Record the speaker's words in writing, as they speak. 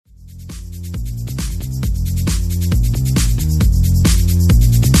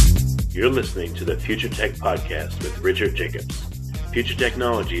You're listening to the Future Tech Podcast with Richard Jacobs. Future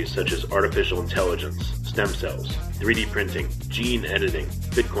technologies such as artificial intelligence, stem cells, 3D printing, gene editing,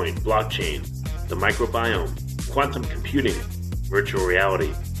 Bitcoin, blockchain, the microbiome, quantum computing, virtual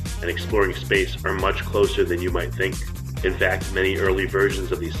reality, and exploring space are much closer than you might think. In fact, many early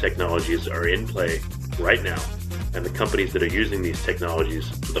versions of these technologies are in play right now, and the companies that are using these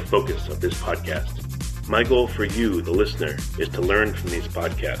technologies are the focus of this podcast. My goal for you, the listener, is to learn from these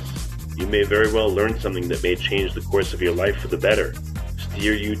podcasts. You may very well learn something that may change the course of your life for the better,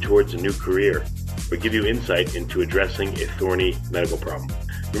 steer you towards a new career, or give you insight into addressing a thorny medical problem.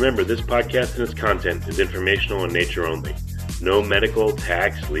 Remember, this podcast and its content is informational in nature only. No medical,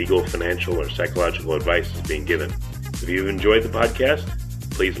 tax, legal, financial, or psychological advice is being given. If you've enjoyed the podcast,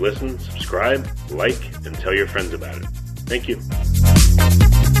 please listen, subscribe, like, and tell your friends about it. Thank you.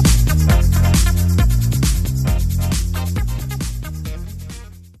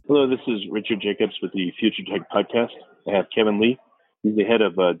 Hello, this is Richard Jacobs with the Future Tech Podcast. I have Kevin Lee. He's the head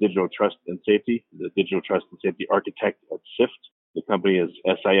of Digital Trust and Safety, the Digital Trust and Safety Architect at SIFT. The company is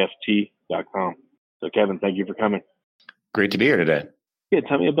SIFT.com. So, Kevin, thank you for coming. Great to be here today. Yeah,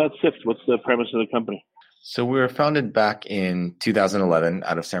 tell me about SIFT. What's the premise of the company? So we were founded back in 2011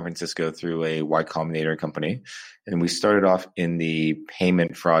 out of San Francisco through a Y Combinator company, and we started off in the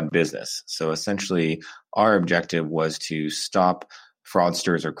payment fraud business. So essentially, our objective was to stop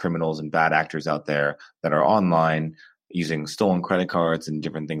fraudsters or criminals and bad actors out there that are online using stolen credit cards and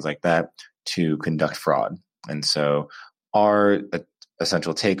different things like that to conduct fraud. And so our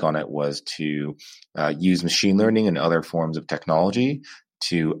essential take on it was to use machine learning and other forms of technology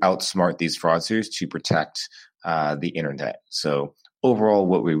to outsmart these fraudsters to protect the internet. So overall,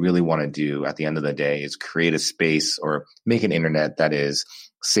 what we really want to do at the end of the day is create a space or make an internet that is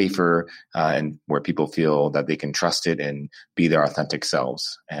safer and where people feel that they can trust it and be their authentic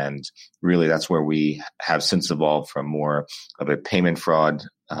selves. And really, that's where we have since evolved from more of a payment fraud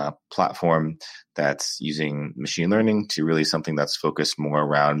platform that's using machine learning to really something that's focused more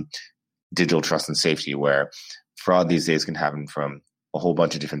around digital trust and safety, where fraud these days can happen from a whole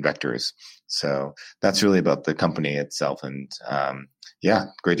bunch of different vectors. So that's really about the company itself. And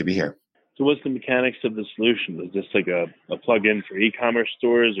great to be here. So what's the mechanics of the solution? Is this like a plug-in for e-commerce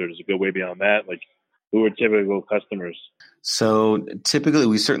stores, or does it go way beyond that? Like, who are typical customers? So typically,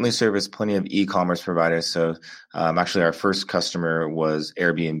 we certainly service plenty of e-commerce providers. So actually, our first customer was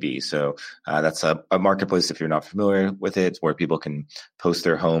Airbnb. So that's a marketplace, if you're not familiar with it, where people can post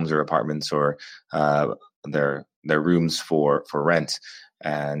their homes or apartments or their rooms for rent.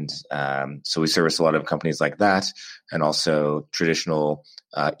 And so we service a lot of companies like that, and also traditional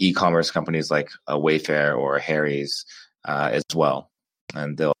e-commerce companies like a Wayfair or a Harry's as well.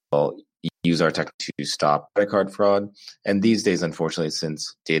 And they'll use our tech to stop credit card fraud. And these days, unfortunately,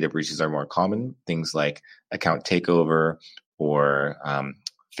 since data breaches are more common, things like account takeover or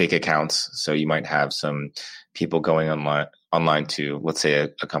fake accounts. So you might have some people going online to, let's say,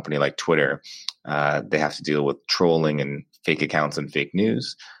 a company like Twitter. They have to deal with trolling and fake accounts and fake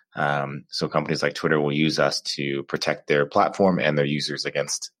news. So companies like Twitter will use us to protect their platform and their users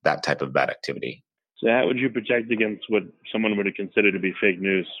against that type of bad activity. So how would you protect against what someone would consider to be fake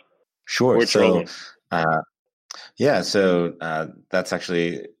news? Sure. So, that's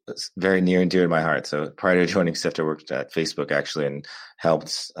actually very near and dear to my heart. So prior to joining SIFT, I worked at Facebook actually and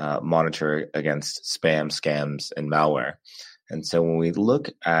helped monitor against spam, scams, and malware. And so when we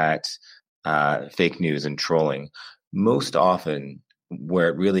look at fake news and trolling, most often where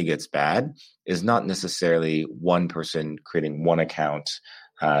it really gets bad is not necessarily one person creating one account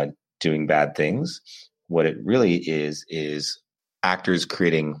doing bad things. What it really is actors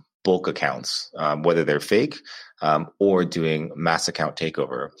creating bulk accounts, whether they're fake or doing mass account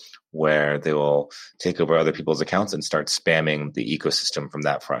takeover, where they will take over other people's accounts and start spamming the ecosystem from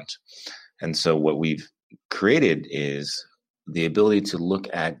that front. And so what we've created is the ability to look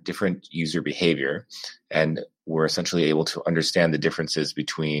at different user behavior, and we're essentially able to understand the differences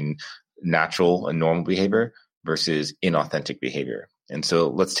between natural and normal behavior versus inauthentic behavior. And so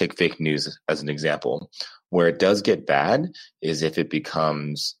let's take fake news as an example. Where it does get bad is if it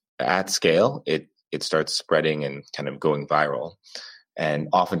becomes at scale, it starts spreading and kind of going viral. And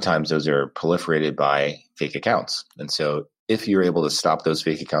oftentimes those are proliferated by fake accounts. And so if you're able to stop those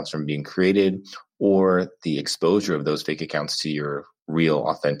fake accounts from being created, or the exposure of those fake accounts to your real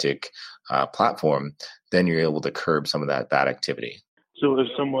authentic platform, then you're able to curb some of that bad activity. So if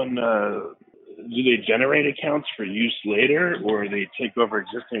someone, do they generate accounts for use later, or they take over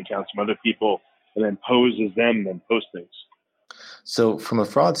existing accounts from other people and then pose as them and post things? So from a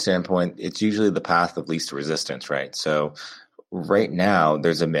fraud standpoint, it's usually the path of least resistance, right? So Right now,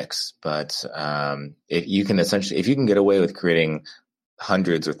 there's a mix, but if you can get away with creating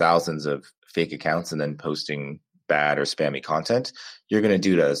hundreds or thousands of fake accounts and then posting bad or spammy content, you're going to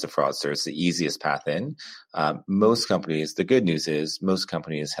do that as a fraudster. It's the easiest path in. Most companies, the good news is most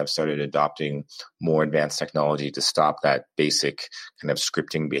companies have started adopting more advanced technology to stop that basic kind of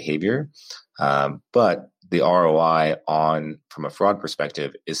scripting behavior. But the ROI from a fraud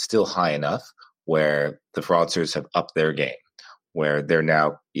perspective is still high enough where the fraudsters have upped their game, where they're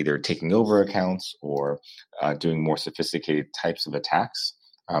now either taking over accounts or doing more sophisticated types of attacks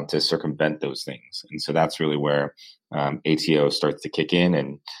to circumvent those things. And so that's really where ATO starts to kick in,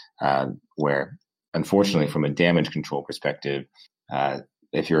 and where, unfortunately, from a damage control perspective,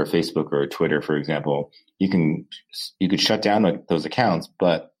 if you're a Facebook or a Twitter, for example, you could shut down those accounts,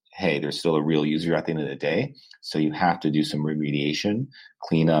 but hey, there's still a real user at the end of the day. So you have to do some remediation,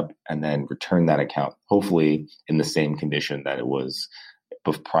 clean up, and then return that account, hopefully in the same condition that it was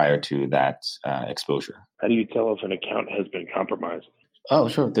prior to that exposure. How do you tell if an account has been compromised? Oh,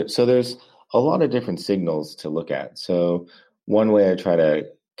 sure. So there's a lot of different signals to look at. So one way I try to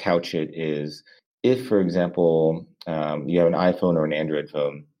couch it is if, for example, you have an iPhone or an Android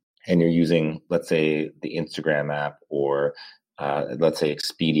phone and you're using, let's say, the Instagram app or let's say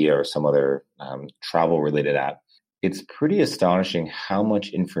Expedia or some other travel-related app, it's pretty astonishing how much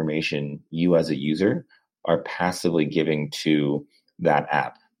information you as a user are passively giving to that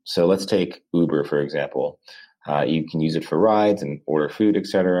app. So let's take Uber, for example. You can use it for rides and order food,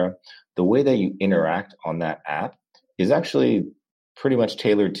 etc. The way that you interact on that app is actually pretty much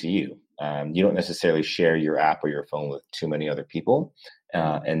tailored to you. You don't necessarily share your app or your phone with too many other people.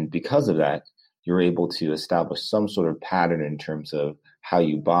 And because of that, you're able to establish some sort of pattern in terms of how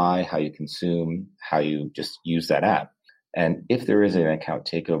you buy, how you consume, how you just use that app. And if there is an account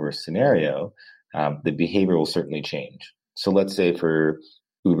takeover scenario, the behavior will certainly change. So let's say for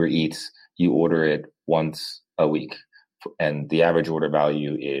Uber Eats, you order it once a week, and the average order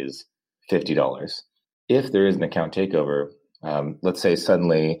value is $50. If there is an account takeover, let's say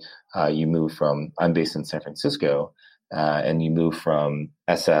suddenly you move from, I'm based in San Francisco, and you move from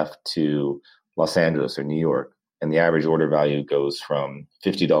SF to Los Angeles or New York, and the average order value goes from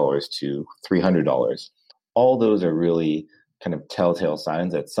 $50 to $300. All those are really kind of telltale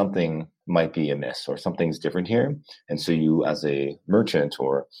signs that something might be amiss or something's different here. And so you as a merchant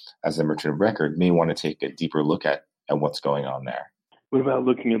or as a merchant of record may want to take a deeper look at what's going on there. What about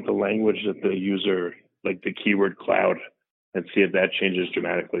looking at the language that the user, like the keyword cloud, and see if that changes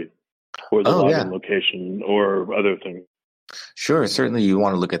dramatically, or the login location or other things? Sure. Certainly you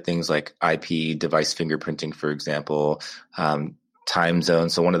want to look at things like IP, device fingerprinting, for example, time zone.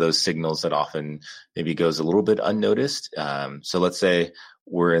 So one of those signals that often maybe goes a little bit unnoticed. So let's say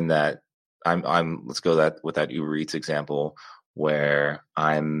we're in that, let's go with that Uber Eats example where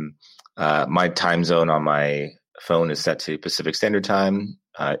my time zone on my phone is set to Pacific Standard Time.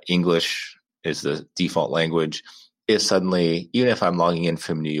 English is the default language. If suddenly, even if I'm logging in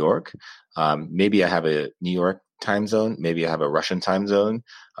from New York, maybe I have a New York time zone, maybe I have a Russian time zone,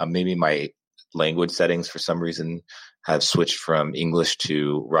 maybe my language settings for some reason have switched from English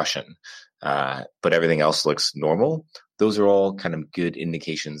to Russian, but everything else looks normal. Those are all kind of good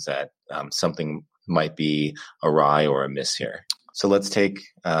indications that something might be awry or amiss here. So let's take,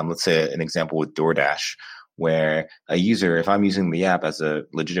 let's say an example with DoorDash, where a user, if I'm using the app as a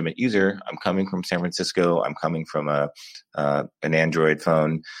legitimate user, I'm coming from San Francisco, I'm coming from an Android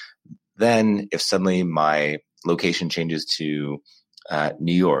phone. Then if suddenly my location changes to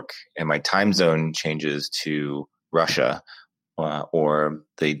New York and my time zone changes to Russia, or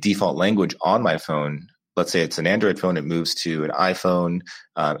the default language on my phone, let's say it's an Android phone, it moves to an iPhone,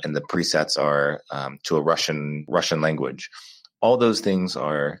 and the presets are to a Russian language. All those things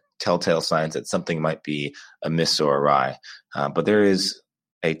are telltale signs that something might be amiss or awry. But there is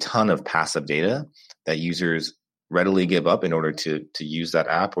a ton of passive data that users readily give up in order to use that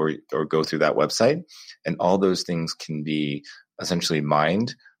app or go through that website. And all those things can be essentially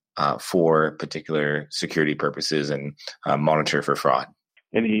mined for particular security purposes and monitor for fraud.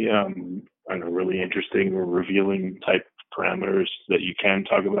 Any really interesting or revealing type parameters that you can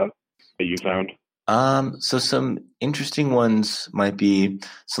talk about that you found? So some interesting ones might be,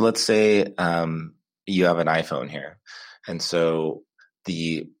 so let's say you have an iPhone here. And so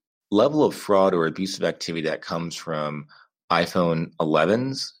the level of fraud or abusive activity that comes from iPhone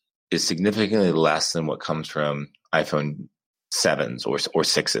 11s is significantly less than what comes from iPhone 7s or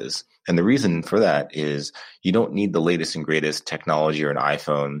 6s. And the reason for that is you don't need the latest and greatest technology or an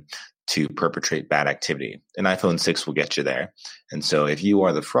iPhone to perpetrate bad activity. An iPhone 6 will get you there. And so if you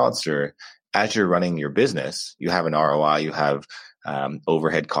are the fraudster as you're running your business, you have an ROI, you have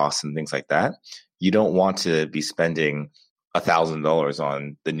overhead costs and things like that. You don't want to be spending $1,000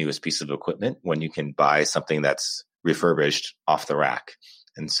 on the newest piece of equipment when you can buy something that's refurbished off the rack.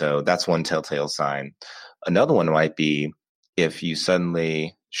 And so that's one telltale sign. Another one might be if you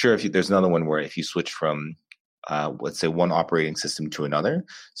suddenly, there's another one where if you switch from, let's say, one operating system to another.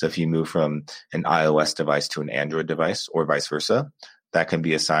 So if you move from an iOS device to an Android device or vice versa, that can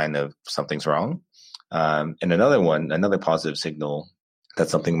be a sign of something's wrong. And another positive signal that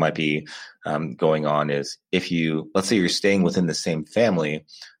something might be going on is if let's say you're staying within the same family,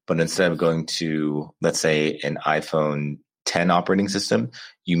 but instead of going to, let's say, an iPhone 10 operating system,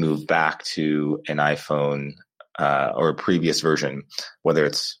 you move back to an iPhone or a previous version, whether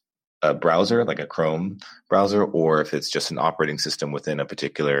it's a browser like a Chrome browser, or if it's just an operating system within a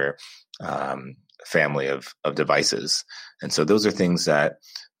particular family of devices. And so those are things that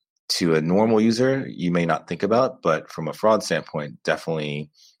to a normal user, you may not think about, but from a fraud standpoint, definitely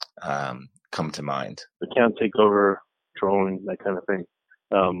come to mind. Account takeover, trolling, that kind of thing.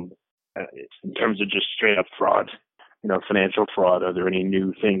 In terms of just straight up fraud, financial fraud, are there any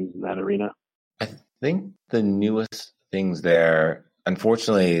new things in that arena? I think the newest things there,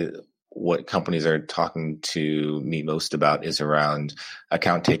 unfortunately, what companies are talking to me most about is around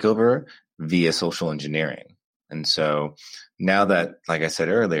account takeover via social engineering. And so now that, like I said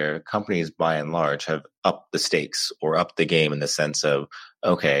earlier, companies by and large have upped the stakes or upped the game in the sense of,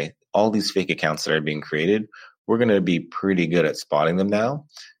 okay, all these fake accounts that are being created, we're going to be pretty good at spotting them now.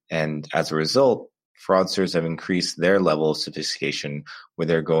 And as a result, fraudsters have increased their level of sophistication where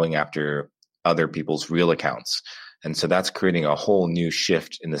they're going after other people's real accounts. And so that's creating a whole new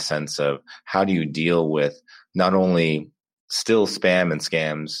shift in the sense of how do you deal with not only still spam and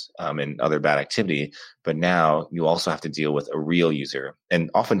scams and other bad activity, but now you also have to deal with a real user. And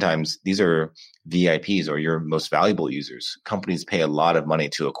oftentimes these are VIPs or your most valuable users. Companies pay a lot of money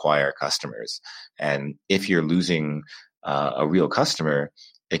to acquire customers. And if you're losing a real customer,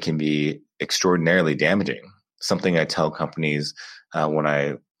 it can be extraordinarily damaging. Something I tell companies when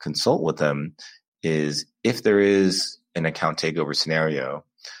I consult with them is if there is an account takeover scenario,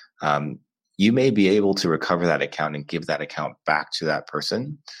 you may be able to recover that account and give that account back to that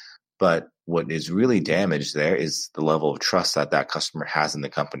person. But what is really damaged there is the level of trust that customer has in the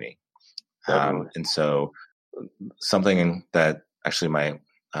company. And so something that actually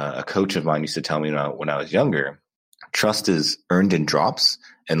a coach of mine used to tell me when I was younger, trust is earned in drops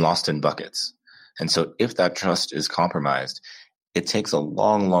and lost in buckets. And so if that trust is compromised, it takes a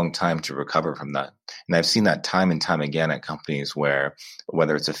long, long time to recover from that. And I've seen that time and time again at companies where,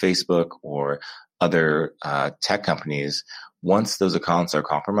 whether it's a Facebook or other tech companies, once those accounts are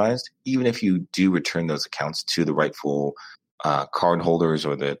compromised, even if you do return those accounts to the rightful card holders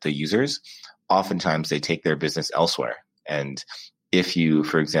or the users, oftentimes they take their business elsewhere. And if you,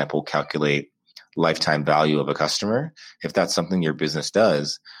 for example, calculate lifetime value of a customer, if that's something your business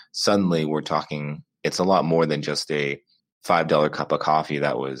does, suddenly we're talking, it's a lot more than just a $5 cup of coffee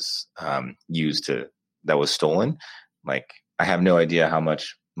that was that was stolen. Like, I have no idea how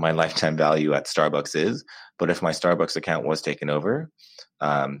much my lifetime value at Starbucks is, but if my Starbucks account was taken over,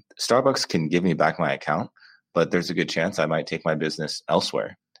 Starbucks can give me back my account, but there's a good chance I might take my business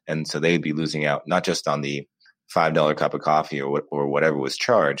elsewhere. And so they'd be losing out not just on the $5 cup of coffee or whatever was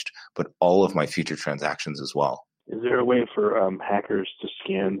charged, but all of my future transactions as well. Is there a way for hackers to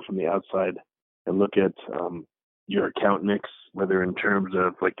scan from the outside and look at your account mix, whether in terms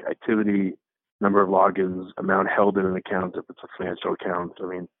of like activity, number of logins, amount held in an account, if it's a financial account,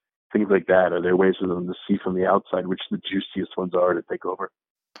 things like that? Are there ways for them to see from the outside which the juiciest ones are to take over?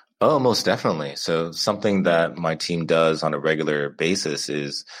 Oh, most definitely. So something that my team does on a regular basis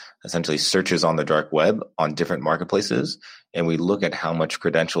is essentially searches on the dark web on different marketplaces, and we look at how much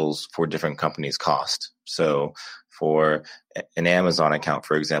credentials for different companies cost. So for an Amazon account,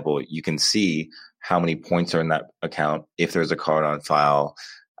 for example, you can see how many points are in that account, if there's a card on file,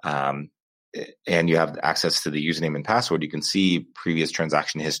 and you have access to the username and password, you can see previous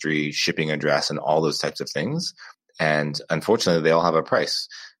transaction history, shipping address, and all those types of things. And unfortunately, they all have a price.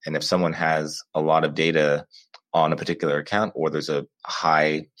 And if someone has a lot of data on a particular account, or there's a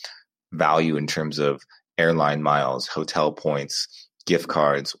high value in terms of airline miles, hotel points, gift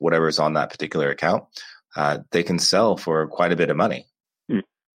cards, whatever's on that particular account, they can sell for quite a bit of money.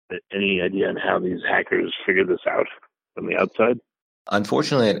 Any idea on how these hackers figure this out from the outside?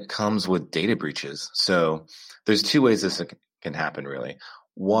 Unfortunately, it comes with data breaches. So there's two ways this can happen, really.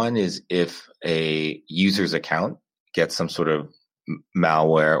 One is if a user's account gets some sort of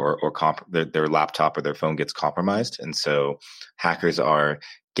malware or their laptop or their phone gets compromised. And so hackers are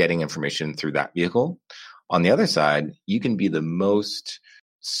getting information through that vehicle. On the other side, you can be the most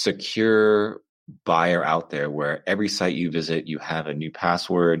secure buyer out there where every site you visit, you have a new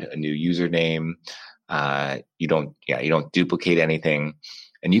password, a new username. You don't duplicate anything,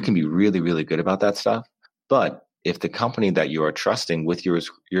 and you can be really, really good about that stuff. But if the company that you are trusting with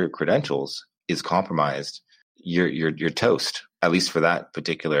your credentials is compromised, you're toast, at least for that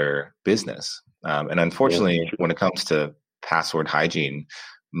particular business. And unfortunately, when it comes to password hygiene,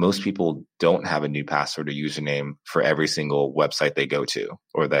 most people don't have a new password or username for every single website they go to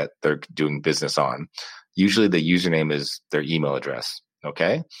or that they're doing business on. Usually the username is their email address.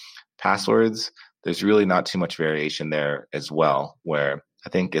 Okay. Passwords, there's really not too much variation there as well, where I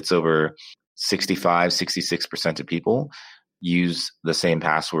think it's over 66% of people use the same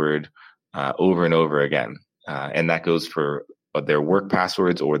password over and over again. And that goes for their work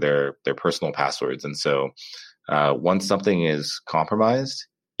passwords or their personal passwords. And so once something is compromised,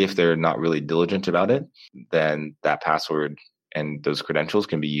 if they're not really diligent about it, then that password and those credentials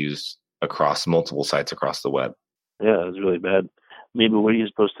can be used across multiple sites across the web. Yeah, it's really bad. Maybe what are you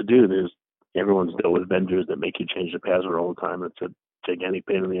supposed to do? Everyone's dealt with vendors that make you change the password all the time. It's a gigantic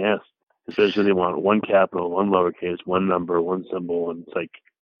pain in the ass. Especially they want one capital, one lowercase, one number, one symbol, and it's like,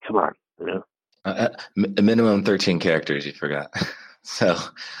 come on, you know? A minimum 13 characters, you forgot. So,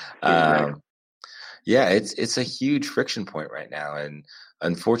 yeah, it's a huge friction point right now. And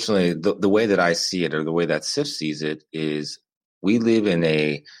unfortunately, the way that I see it, or the way that SIFT sees it, is we live in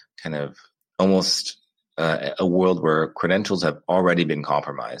a kind of almost a world where credentials have already been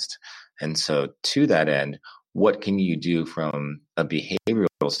compromised. And so to that end, what can you do from a behavioral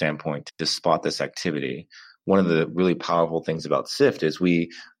standpoint to spot this activity? One of the really powerful things about SIFT is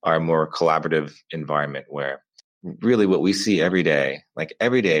we are a more collaborative environment where really what we see every day,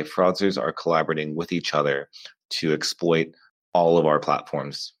 fraudsters are collaborating with each other to exploit all of our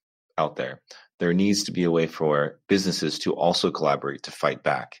platforms out there. There needs to be a way for businesses to also collaborate to fight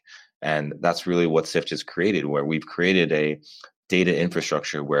back. And that's really what SIFT has created, where we've created a data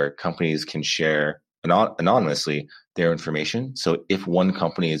infrastructure where companies can share anonymously their information. So if one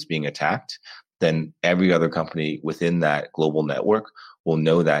company is being attacked, then every other company within that global network will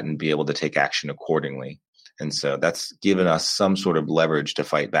know that and be able to take action accordingly. And so that's given us some sort of leverage to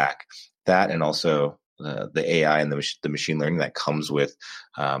fight back. That and also the AI and the machine learning that comes with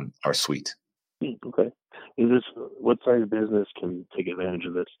our suite. Okay. What size business can take advantage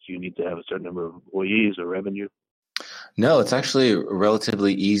of this? Do you need to have a certain number of employees or revenue? No, it's actually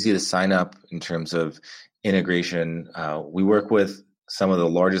relatively easy to sign up in terms of integration. We work with some of the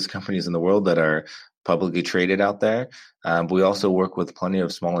largest companies in the world that are publicly traded out there. But we also work with plenty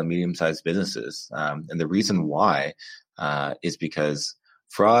of small and medium-sized businesses. And the reason why is because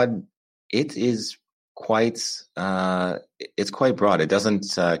fraud, it's quite broad. It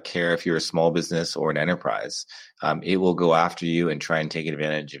doesn't care if you're a small business or an enterprise. It will go after you and try and take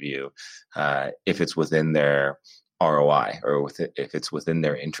advantage of you if it's within their ROI or if it's within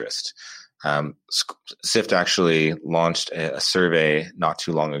their interest. SIFT actually launched a survey not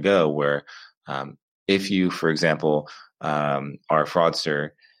too long ago where if you, for example, are a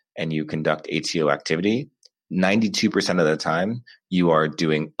fraudster and you conduct ATO activity, 92% of the time you are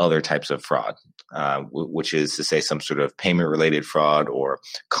doing other types of fraud, which is to say some sort of payment-related fraud or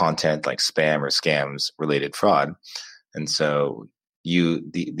content like spam or scams related fraud. And so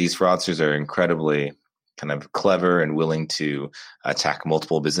these fraudsters are incredibly kind of clever and willing to attack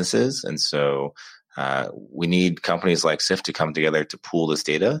multiple businesses. And so we need companies like SIFT to come together to pool this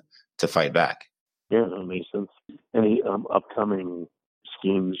data to fight back. Yeah, that makes sense. Any upcoming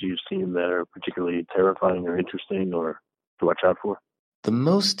schemes you've seen that are particularly terrifying or interesting or to watch out for? The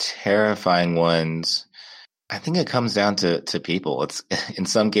most terrifying ones, I think it comes down to people. It's in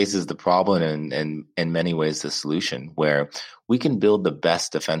some cases the problem and in many ways the solution, where we can build the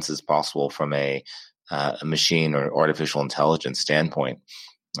best defenses possible from a machine or artificial intelligence standpoint.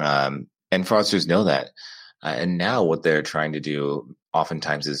 And fraudsters know that. And now what they're trying to do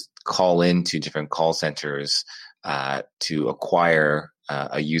oftentimes is call into different call centers to acquire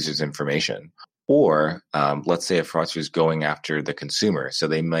a user's information. Or let's say a fraudster is going after the consumer. So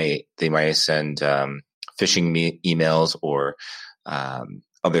they might send phishing emails or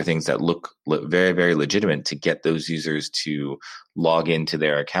other things that look very, very legitimate to get those users to log into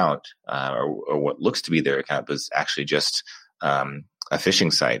their account or what looks to be their account, but is actually just a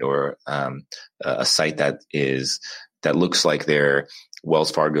phishing site or a site that looks like their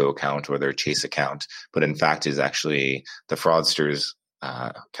Wells Fargo account or their Chase account, but in fact is actually the fraudster's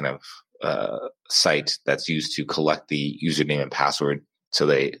kind of site that's used to collect the username and password so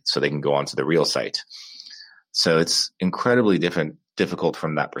they can go onto the real site. So it's incredibly difficult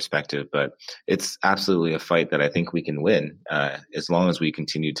from that perspective, but it's absolutely a fight that I think we can win as long as we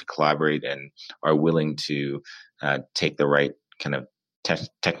continue to collaborate and are willing to take the right kind of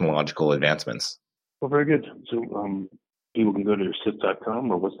technological advancements. Well, very good. So people can go to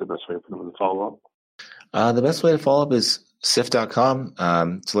SIFT.com, or what's the best way for them to follow up? The best way to follow up is SIFT.com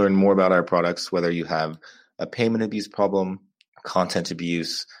to learn more about our products, whether you have a payment abuse problem, content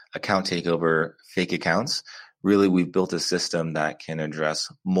abuse, account takeover, fake accounts. Really, we've built a system that can address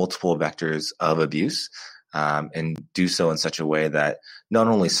multiple vectors of abuse and do so in such a way that not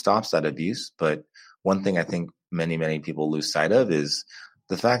only stops that abuse, but one thing I think many people lose sight of is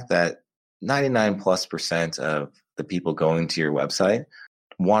the fact that 99+% of the people going to your website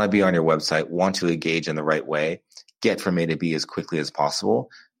want to be on your website, want to engage in the right way, get from A to B as quickly as possible,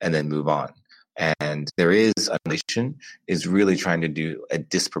 and then move on. And there is a nation is really trying to do a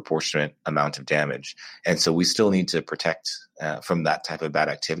disproportionate amount of damage. And so we still need to protect from that type of bad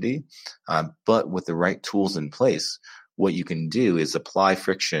activity. But with the right tools in place, what you can do is apply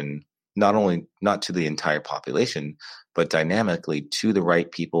friction not to the entire population, but dynamically to the right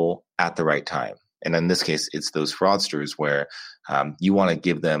people at the right time. And in this case, it's those fraudsters where you want to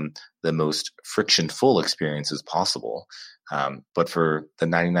give them the most friction-full experiences possible. But for the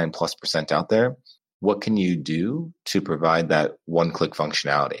 99+% out there, what can you do to provide that one-click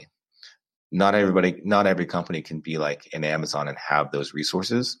functionality? Not every company can be like an Amazon and have those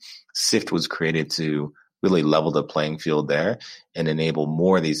resources. SIFT was created to really level the playing field there and enable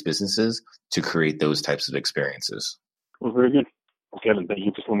more of these businesses to create those types of experiences. Well, very good. Kevin, thank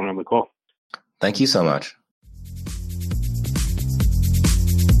you for coming on the call. Thank you so much.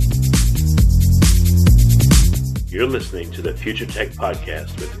 You're listening to the Future Tech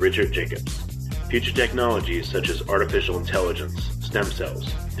Podcast with Richard Jacobs. Future technologies such as artificial intelligence, stem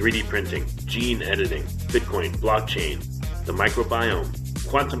cells, 3D printing, gene editing, Bitcoin, blockchain, the microbiome,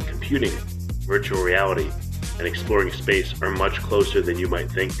 quantum computing, virtual reality, and exploring space are much closer than you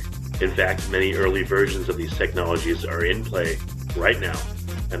might think. In fact, many early versions of these technologies are in play right now,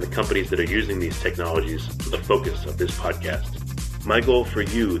 and the companies that are using these technologies are the focus of this podcast. My goal for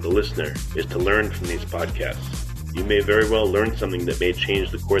you, the listener, is to learn from these podcasts. You may very well learn something that may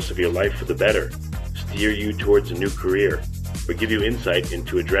change the course of your life for the better, steer you towards a new career, or give you insight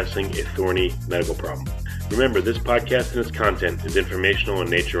into addressing a thorny medical problem. Remember, this podcast and its content is informational in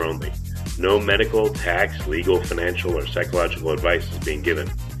nature only. No medical, tax, legal, financial, or psychological advice is being given.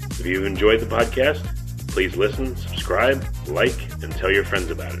 If you've enjoyed the podcast, please listen, subscribe, like, and tell your friends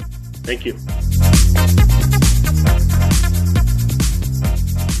about it. Thank you.